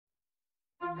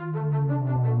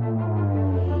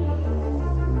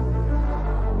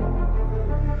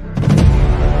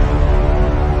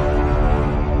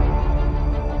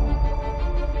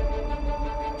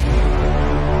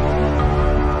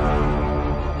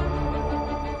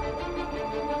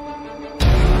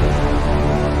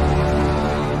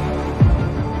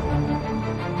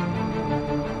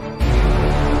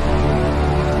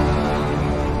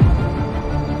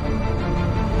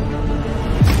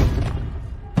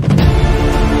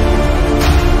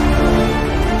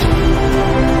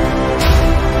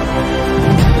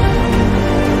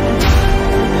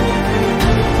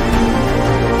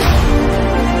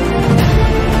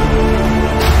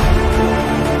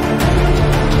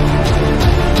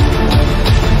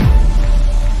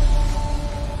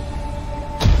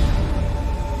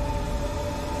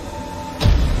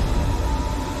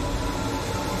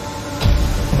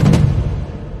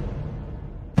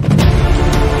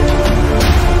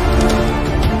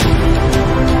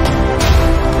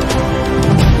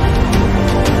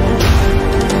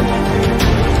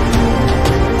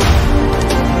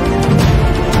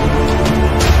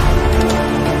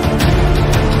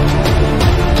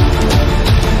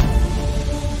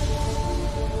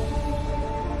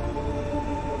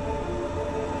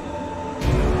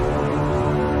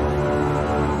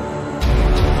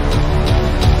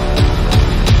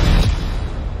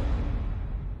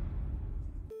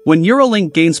When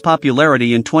Neuralink gains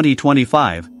popularity in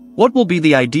 2025, what will be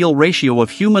the ideal ratio of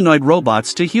humanoid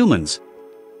robots to humans?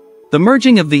 The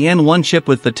merging of the N1 chip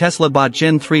with the Tesla bot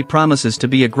Gen 3 promises to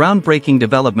be a groundbreaking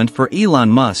development for Elon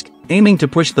Musk, aiming to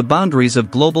push the boundaries of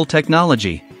global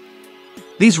technology.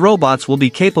 These robots will be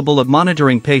capable of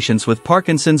monitoring patients with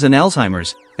Parkinson's and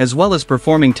Alzheimer's, as well as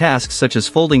performing tasks such as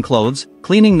folding clothes,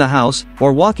 cleaning the house,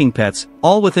 or walking pets,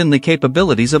 all within the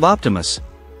capabilities of Optimus.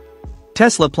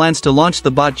 Tesla plans to launch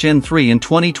the bot Gen 3 in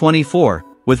 2024,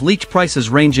 with leaked prices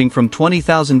ranging from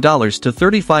 $20,000 to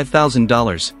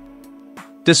 $35,000.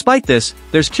 Despite this,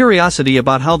 there's curiosity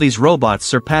about how these robots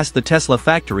surpass the Tesla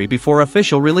factory before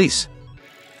official release.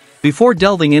 Before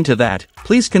delving into that,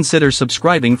 please consider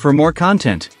subscribing for more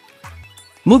content.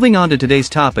 Moving on to today's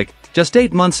topic, just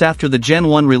 8 months after the Gen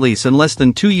 1 release and less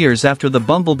than 2 years after the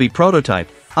Bumblebee prototype,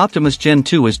 Optimus Gen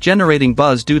 2 is generating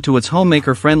buzz due to its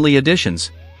homemaker-friendly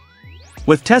additions.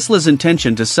 With Tesla's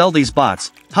intention to sell these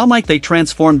bots, how might they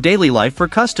transform daily life for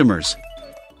customers?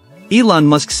 Elon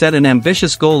Musk set an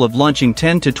ambitious goal of launching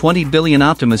 10 to 20 billion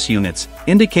Optimus units,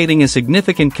 indicating a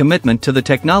significant commitment to the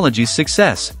technology's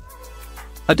success.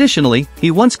 Additionally,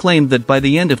 he once claimed that by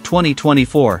the end of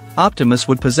 2024, Optimus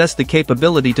would possess the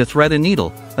capability to thread a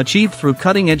needle, achieved through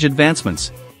cutting-edge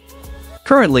advancements.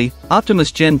 Currently,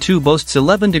 Optimus Gen 2 boasts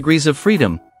 11 degrees of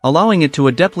freedom, allowing it to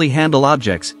adeptly handle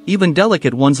objects, even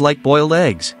delicate ones like boiled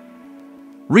eggs.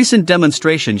 Recent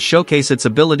demonstrations showcase its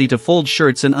ability to fold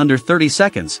shirts in under 30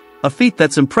 seconds, a feat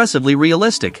that's impressively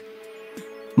realistic.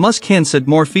 Musk hints at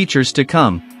more features to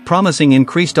come, promising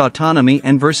increased autonomy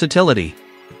and versatility.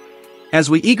 As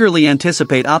we eagerly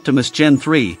anticipate Optimus Gen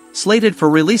 3, slated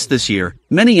for release this year,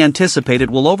 many anticipate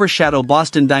it will overshadow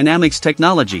Boston Dynamics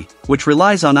technology, which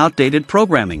relies on outdated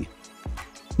programming.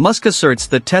 Musk asserts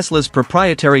that Tesla's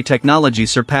proprietary technology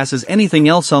surpasses anything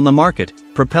else on the market,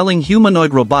 propelling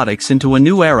humanoid robotics into a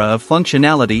new era of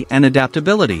functionality and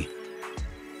adaptability.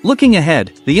 Looking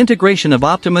ahead, the integration of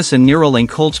Optimus and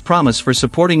Neuralink holds promise for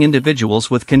supporting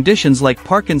individuals with conditions like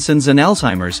Parkinson's and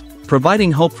Alzheimer's,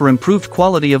 providing hope for improved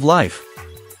quality of life.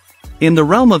 In the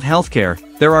realm of healthcare,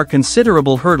 there are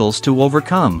considerable hurdles to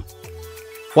overcome.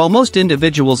 While most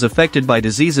individuals affected by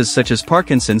diseases such as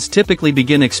Parkinson's typically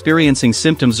begin experiencing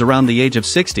symptoms around the age of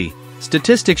 60,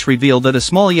 statistics reveal that a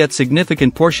small yet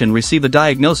significant portion receive a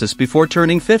diagnosis before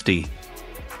turning 50.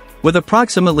 With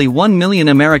approximately 1 million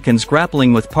Americans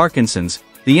grappling with Parkinson's,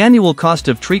 the annual cost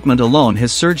of treatment alone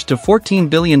has surged to $14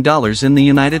 billion in the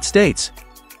United States.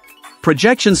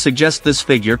 Projections suggest this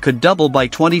figure could double by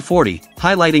 2040,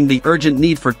 highlighting the urgent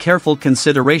need for careful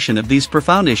consideration of these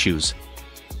profound issues.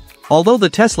 Although the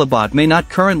Tesla bot may not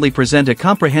currently present a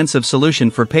comprehensive solution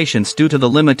for patients due to the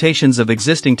limitations of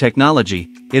existing technology,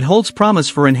 it holds promise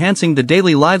for enhancing the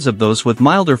daily lives of those with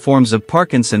milder forms of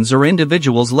Parkinson's or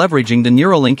individuals leveraging the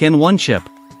Neuralink N1 chip.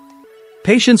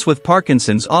 Patients with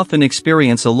Parkinson's often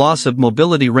experience a loss of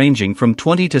mobility ranging from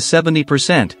 20 to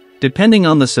 70%, depending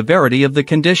on the severity of the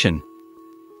condition.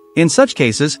 In such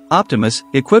cases, Optimus,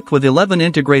 equipped with 11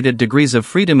 integrated degrees of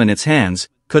freedom in its hands,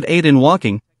 could aid in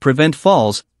walking, prevent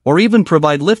falls, or even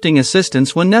provide lifting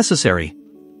assistance when necessary.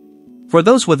 For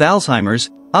those with Alzheimer's,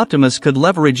 Optimus could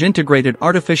leverage integrated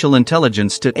artificial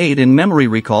intelligence to aid in memory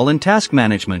recall and task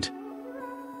management.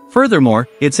 Furthermore,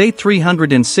 its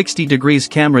 360 degrees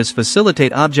cameras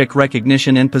facilitate object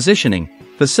recognition and positioning,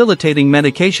 facilitating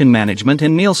medication management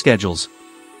and meal schedules.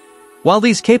 While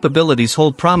these capabilities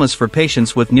hold promise for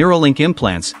patients with Neuralink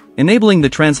implants, enabling the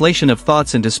translation of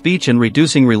thoughts into speech and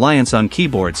reducing reliance on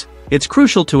keyboards, it's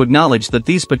crucial to acknowledge that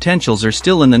these potentials are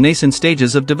still in the nascent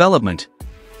stages of development.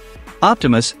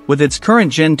 Optimus, with its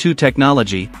current Gen 2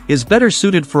 technology, is better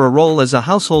suited for a role as a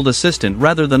household assistant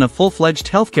rather than a full-fledged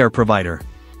healthcare provider.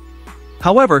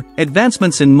 However,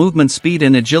 advancements in movement speed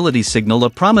and agility signal a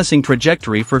promising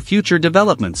trajectory for future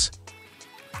developments.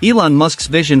 Elon Musk's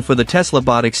vision for the Tesla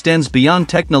bot extends beyond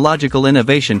technological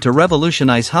innovation to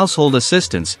revolutionize household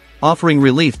assistance, offering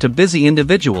relief to busy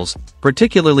individuals,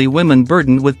 particularly women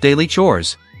burdened with daily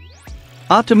chores.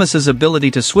 Optimus's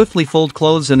ability to swiftly fold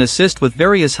clothes and assist with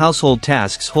various household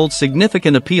tasks holds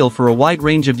significant appeal for a wide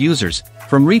range of users,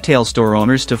 from retail store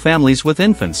owners to families with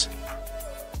infants.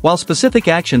 While specific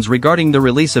actions regarding the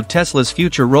release of Tesla's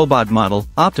future robot model,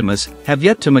 Optimus, have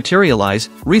yet to materialize,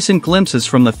 recent glimpses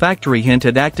from the factory hint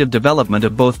at active development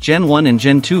of both Gen 1 and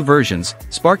Gen 2 versions,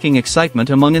 sparking excitement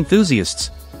among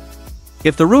enthusiasts.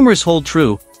 If the rumors hold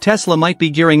true, Tesla might be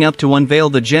gearing up to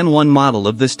unveil the Gen 1 model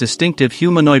of this distinctive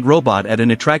humanoid robot at an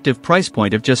attractive price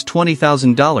point of just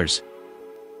 $20,000.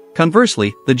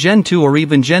 Conversely, the Gen 2 or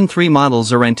even Gen 3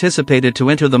 models are anticipated to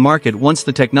enter the market once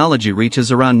the technology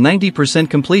reaches around 90%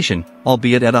 completion,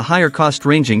 albeit at a higher cost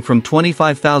ranging from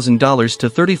 $25,000 to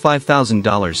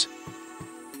 $35,000.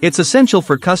 It's essential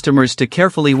for customers to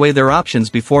carefully weigh their options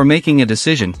before making a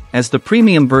decision, as the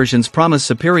premium versions promise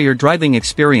superior driving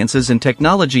experiences and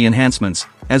technology enhancements,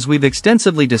 as we've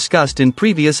extensively discussed in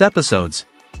previous episodes.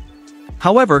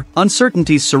 However,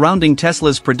 uncertainties surrounding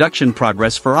Tesla's production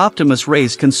progress for Optimus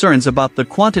raise concerns about the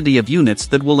quantity of units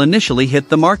that will initially hit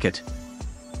the market.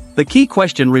 The key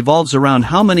question revolves around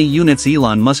how many units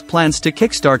Elon Musk plans to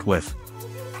kickstart with.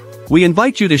 We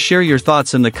invite you to share your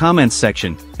thoughts in the comments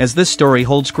section, as this story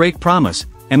holds great promise,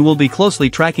 and we'll be closely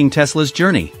tracking Tesla's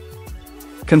journey.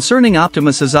 Concerning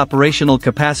Optimus's operational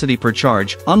capacity per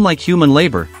charge, unlike human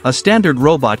labor, a standard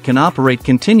robot can operate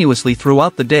continuously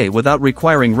throughout the day without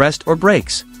requiring rest or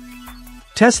breaks.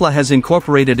 Tesla has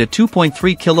incorporated a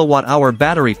 2.3 kilowatt-hour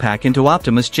battery pack into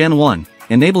Optimus Gen 1,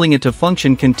 enabling it to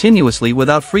function continuously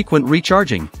without frequent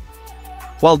recharging.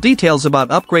 While details about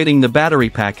upgrading the battery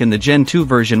pack in the Gen 2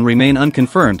 version remain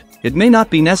unconfirmed, it may not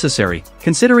be necessary,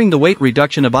 considering the weight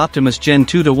reduction of Optimus Gen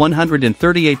 2 to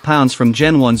 138 pounds from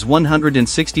Gen 1's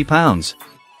 160 pounds.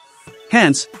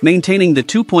 Hence, maintaining the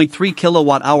 2.3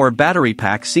 kilowatt-hour battery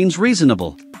pack seems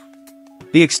reasonable.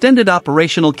 The extended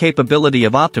operational capability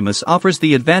of Optimus offers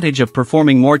the advantage of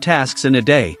performing more tasks in a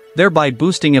day, thereby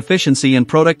boosting efficiency and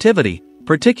productivity,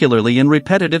 particularly in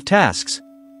repetitive tasks.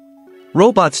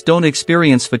 Robots don't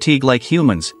experience fatigue like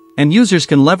humans, and users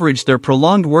can leverage their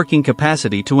prolonged working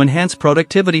capacity to enhance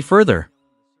productivity further.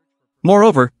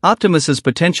 Moreover, Optimus's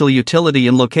potential utility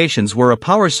in locations where a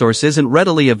power source isn't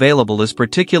readily available is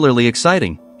particularly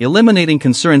exciting, eliminating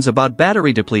concerns about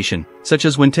battery depletion, such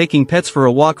as when taking pets for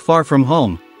a walk far from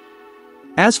home.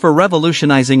 As for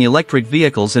revolutionizing electric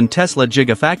vehicles and Tesla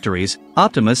gigafactories,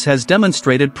 Optimus has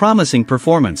demonstrated promising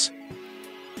performance.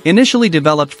 Initially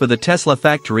developed for the Tesla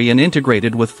factory and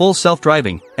integrated with full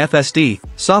self-driving (FSD)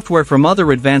 software from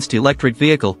other advanced electric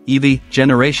vehicle (EV)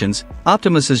 generations,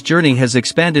 Optimus's journey has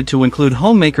expanded to include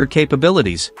homemaker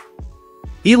capabilities.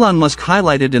 Elon Musk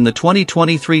highlighted in the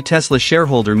 2023 Tesla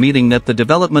shareholder meeting that the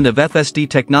development of FSD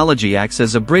technology acts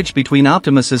as a bridge between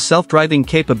Optimus's self-driving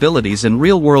capabilities and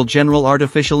real-world general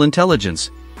artificial intelligence.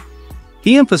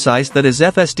 He emphasized that as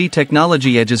FSD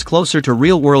technology edges closer to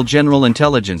real-world general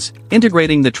intelligence,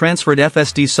 integrating the transferred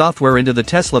FSD software into the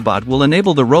Tesla bot will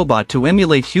enable the robot to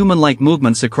emulate human-like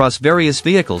movements across various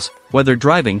vehicles, whether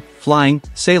driving, flying,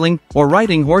 sailing, or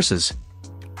riding horses.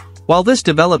 While this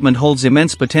development holds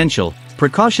immense potential,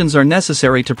 precautions are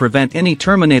necessary to prevent any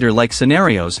Terminator-like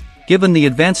scenarios, given the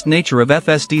advanced nature of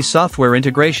FSD software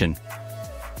integration.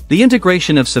 The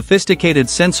integration of sophisticated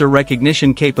sensor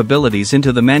recognition capabilities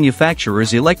into the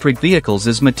manufacturer's electric vehicles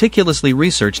is meticulously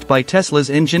researched by Tesla's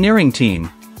engineering team.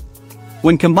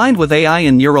 When combined with AI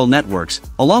and neural networks,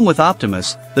 along with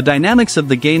Optimus, the dynamics of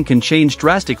the game can change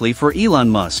drastically for Elon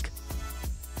Musk.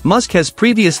 Musk has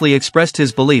previously expressed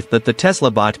his belief that the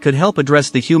Tesla bot could help address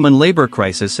the human labor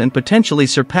crisis and potentially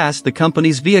surpass the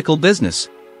company's vehicle business.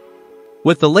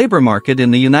 With the labor market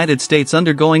in the United States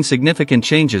undergoing significant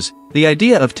changes, the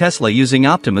idea of Tesla using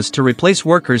Optimus to replace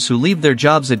workers who leave their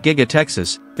jobs at Giga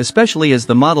Texas, especially as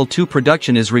the Model 2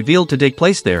 production is revealed to take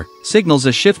place there, signals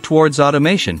a shift towards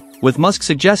automation, with Musk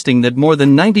suggesting that more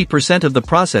than 90% of the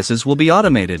processes will be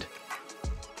automated.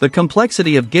 The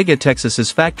complexity of Giga Texas's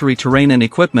factory terrain and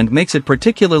equipment makes it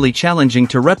particularly challenging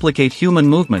to replicate human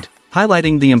movement,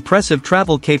 highlighting the impressive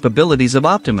travel capabilities of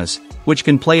Optimus, which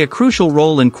can play a crucial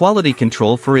role in quality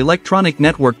control for electronic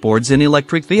network boards in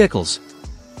electric vehicles.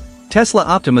 Tesla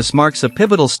Optimus marks a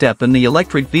pivotal step in the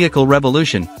electric vehicle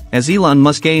revolution, as Elon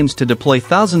Musk aims to deploy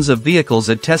thousands of vehicles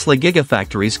at Tesla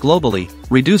Gigafactories globally,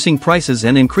 reducing prices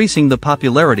and increasing the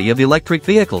popularity of electric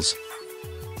vehicles.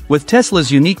 With Tesla's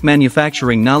unique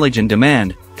manufacturing knowledge and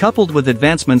demand, coupled with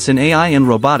advancements in AI and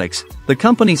robotics, the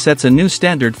company sets a new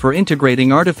standard for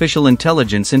integrating artificial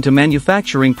intelligence into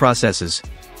manufacturing processes.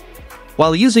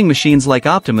 While using machines like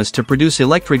Optimus to produce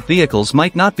electric vehicles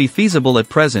might not be feasible at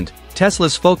present,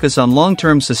 Tesla's focus on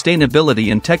long-term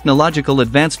sustainability and technological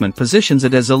advancement positions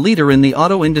it as a leader in the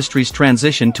auto industry's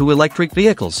transition to electric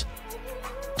vehicles.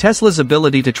 Tesla's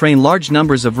ability to train large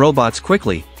numbers of robots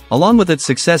quickly, along with its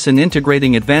success in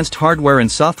integrating advanced hardware and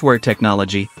software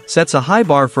technology, sets a high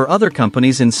bar for other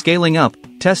companies in scaling up,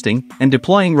 testing, and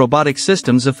deploying robotic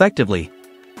systems effectively.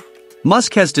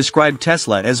 Musk has described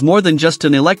Tesla as more than just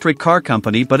an electric car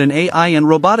company but an AI and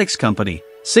robotics company,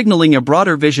 signaling a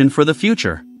broader vision for the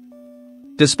future.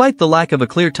 Despite the lack of a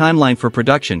clear timeline for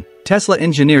production, Tesla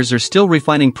engineers are still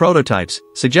refining prototypes,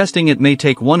 suggesting it may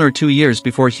take 1 or 2 years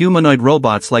before humanoid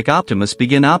robots like Optimus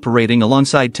begin operating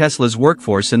alongside Tesla's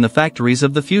workforce in the factories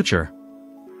of the future.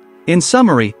 In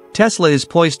summary, Tesla is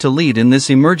poised to lead in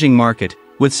this emerging market,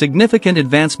 with significant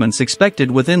advancements expected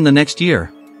within the next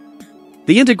year.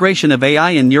 The integration of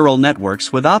AI and neural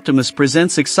networks with Optimus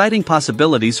presents exciting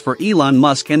possibilities for Elon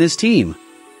Musk and his team.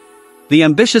 The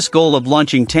ambitious goal of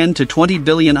launching 10 to 20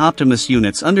 billion Optimus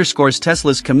units underscores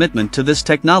Tesla's commitment to this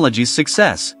technology's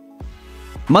success.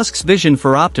 Musk's vision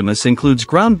for Optimus includes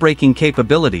groundbreaking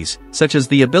capabilities, such as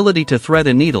the ability to thread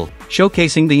a needle,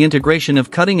 showcasing the integration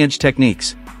of cutting-edge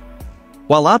techniques.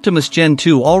 While Optimus Gen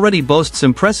 2 already boasts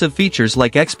impressive features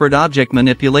like expert object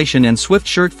manipulation and swift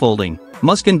shirt folding,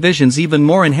 Musk envisions even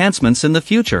more enhancements in the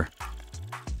future.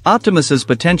 Optimus's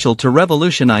potential to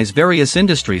revolutionize various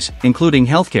industries, including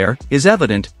healthcare, is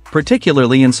evident,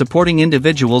 particularly in supporting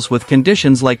individuals with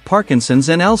conditions like Parkinson's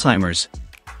and Alzheimer's.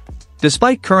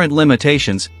 Despite current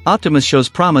limitations, Optimus shows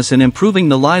promise in improving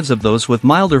the lives of those with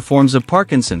milder forms of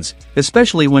Parkinson's,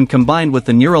 especially when combined with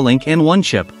the Neuralink N1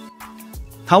 chip.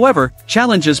 However,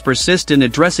 challenges persist in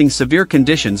addressing severe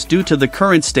conditions due to the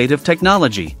current state of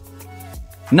technology.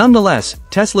 Nonetheless,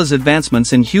 Tesla's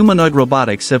advancements in humanoid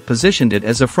robotics have positioned it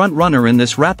as a front-runner in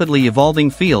this rapidly evolving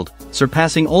field,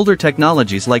 surpassing older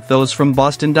technologies like those from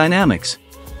Boston Dynamics.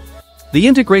 The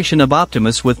integration of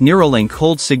Optimus with Neuralink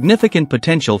holds significant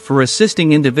potential for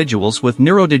assisting individuals with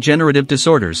neurodegenerative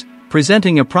disorders,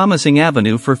 presenting a promising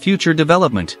avenue for future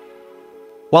development.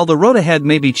 While the road ahead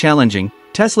may be challenging,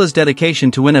 Tesla's dedication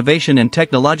to innovation and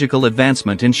technological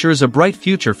advancement ensures a bright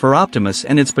future for Optimus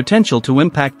and its potential to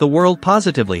impact the world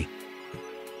positively.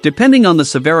 Depending on the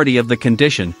severity of the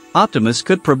condition, Optimus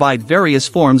could provide various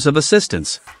forms of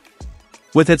assistance.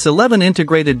 With its 11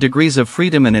 integrated degrees of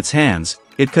freedom in its hands,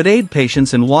 it could aid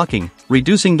patients in walking,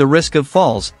 reducing the risk of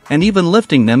falls, and even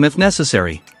lifting them if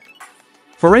necessary.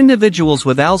 For individuals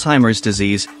with Alzheimer's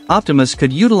disease, Optimus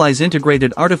could utilize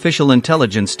integrated artificial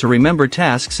intelligence to remember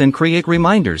tasks and create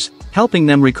reminders, helping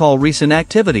them recall recent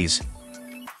activities.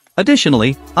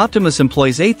 Additionally, Optimus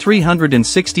employs 8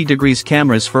 360-degree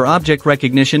cameras for object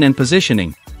recognition and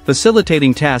positioning,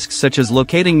 facilitating tasks such as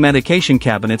locating medication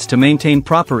cabinets to maintain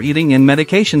proper eating and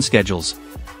medication schedules.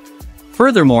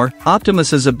 Furthermore,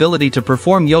 Optimus's ability to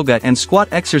perform yoga and squat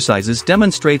exercises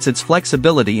demonstrates its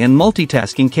flexibility and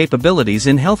multitasking capabilities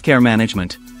in healthcare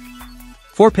management.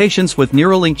 For patients with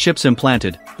Neuralink chips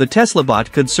implanted, the Tesla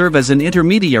bot could serve as an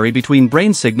intermediary between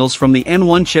brain signals from the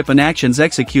N1 chip and actions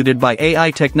executed by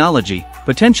AI technology,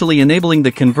 potentially enabling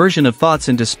the conversion of thoughts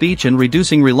into speech and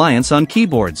reducing reliance on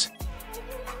keyboards.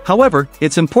 However,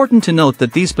 it's important to note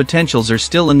that these potentials are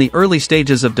still in the early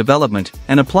stages of development,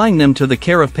 and applying them to the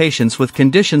care of patients with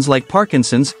conditions like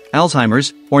Parkinson's,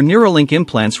 Alzheimer's, or Neuralink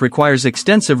implants requires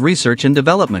extensive research and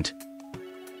development.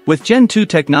 With Gen 2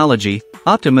 technology,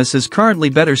 Optimus is currently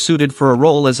better suited for a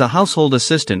role as a household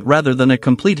assistant rather than a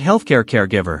complete healthcare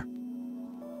caregiver.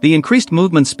 The increased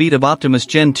movement speed of Optimus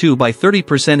Gen 2 by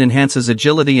 30% enhances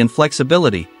agility and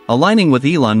flexibility, aligning with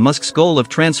Elon Musk's goal of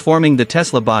transforming the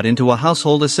Tesla bot into a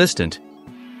household assistant.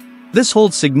 This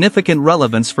holds significant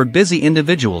relevance for busy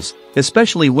individuals,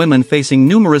 especially women facing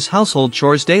numerous household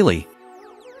chores daily.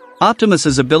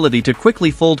 Optimus's ability to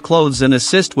quickly fold clothes and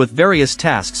assist with various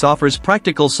tasks offers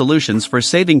practical solutions for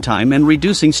saving time and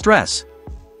reducing stress.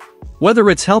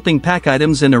 Whether it's helping pack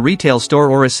items in a retail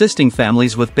store or assisting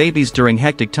families with babies during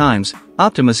hectic times,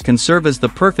 Optimus can serve as the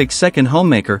perfect second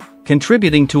homemaker,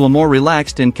 contributing to a more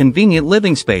relaxed and convenient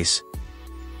living space.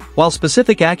 While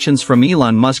specific actions from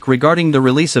Elon Musk regarding the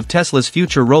release of Tesla's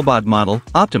future robot model,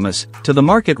 Optimus, to the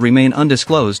market remain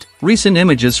undisclosed, recent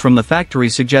images from the factory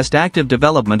suggest active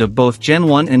development of both Gen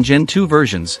 1 and Gen 2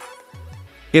 versions.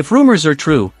 If rumors are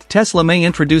true, Tesla may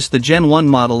introduce the Gen 1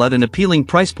 model at an appealing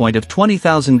price point of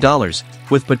 $20,000,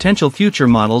 with potential future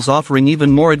models offering even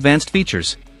more advanced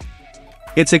features.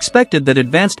 It's expected that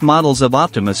advanced models of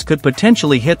Optimus could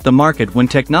potentially hit the market when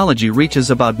technology reaches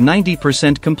about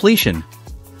 90% completion.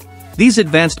 These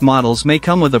advanced models may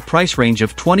come with a price range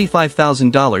of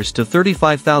 $25,000 to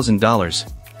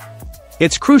 $35,000.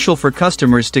 It's crucial for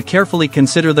customers to carefully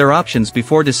consider their options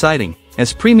before deciding,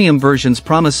 as premium versions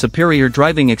promise superior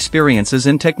driving experiences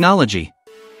and technology.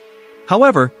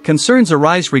 However, concerns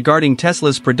arise regarding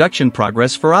Tesla's production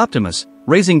progress for Optimus,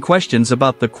 raising questions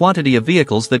about the quantity of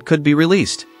vehicles that could be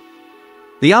released.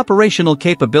 The operational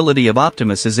capability of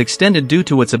Optimus is extended due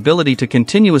to its ability to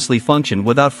continuously function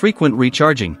without frequent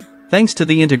recharging, thanks to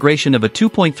the integration of a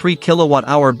 2.3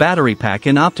 kWh battery pack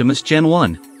in Optimus Gen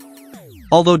 1.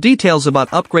 Although details about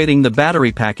upgrading the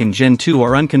battery pack in Gen 2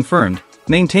 are unconfirmed,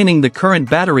 maintaining the current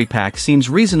battery pack seems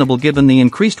reasonable given the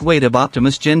increased weight of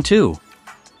Optimus Gen 2.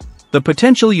 The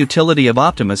potential utility of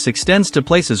Optimus extends to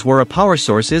places where a power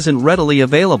source isn't readily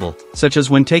available, such as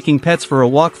when taking pets for a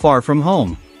walk far from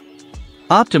home.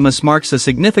 Optimus marks a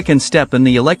significant step in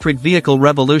the electric vehicle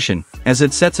revolution, as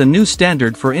it sets a new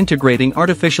standard for integrating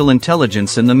artificial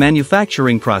intelligence in the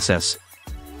manufacturing process.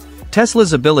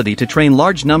 Tesla's ability to train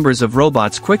large numbers of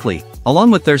robots quickly, along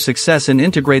with their success in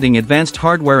integrating advanced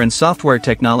hardware and software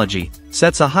technology,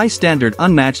 sets a high standard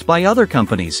unmatched by other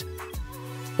companies.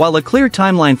 While a clear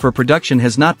timeline for production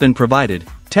has not been provided,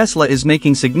 Tesla is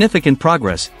making significant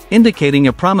progress, indicating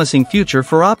a promising future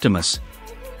for Optimus.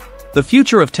 The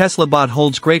future of TeslaBot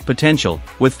holds great potential,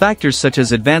 with factors such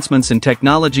as advancements in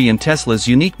technology and Tesla's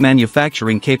unique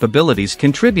manufacturing capabilities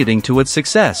contributing to its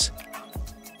success.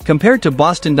 Compared to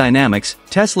Boston Dynamics,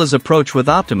 Tesla's approach with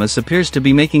Optimus appears to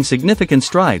be making significant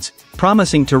strides,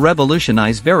 promising to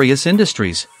revolutionize various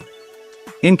industries.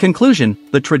 In conclusion,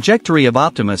 the trajectory of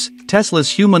Optimus, Tesla's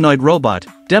humanoid robot,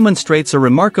 demonstrates a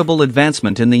remarkable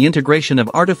advancement in the integration of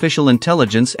artificial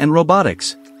intelligence and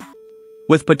robotics.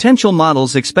 With potential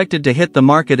models expected to hit the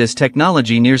market as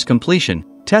technology nears completion,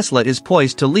 Tesla is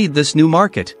poised to lead this new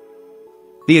market.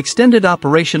 The extended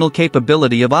operational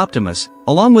capability of Optimus,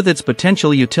 along with its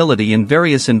potential utility in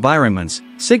various environments,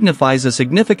 signifies a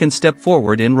significant step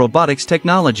forward in robotics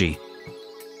technology.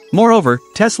 Moreover,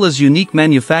 Tesla's unique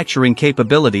manufacturing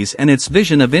capabilities and its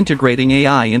vision of integrating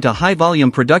AI into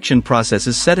high-volume production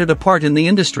processes set it apart in the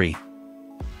industry.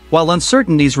 While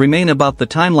uncertainties remain about the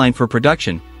timeline for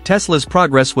production, Tesla's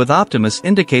progress with Optimus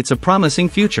indicates a promising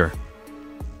future.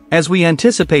 As we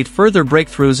anticipate further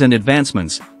breakthroughs and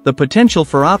advancements, the potential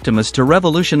for Optimus to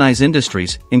revolutionize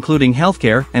industries, including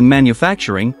healthcare and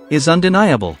manufacturing, is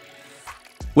undeniable.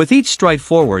 With each stride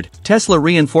forward, Tesla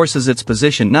reinforces its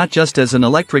position not just as an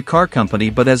electric car company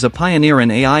but as a pioneer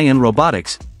in AI and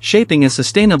robotics, shaping a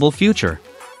sustainable future.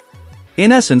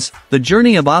 In essence, the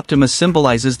journey of Optimus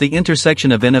symbolizes the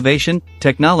intersection of innovation,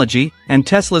 technology, and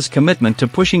Tesla's commitment to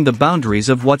pushing the boundaries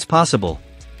of what's possible.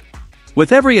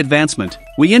 With every advancement,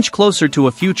 we inch closer to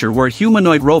a future where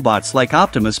humanoid robots like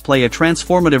Optimus play a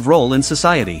transformative role in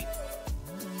society.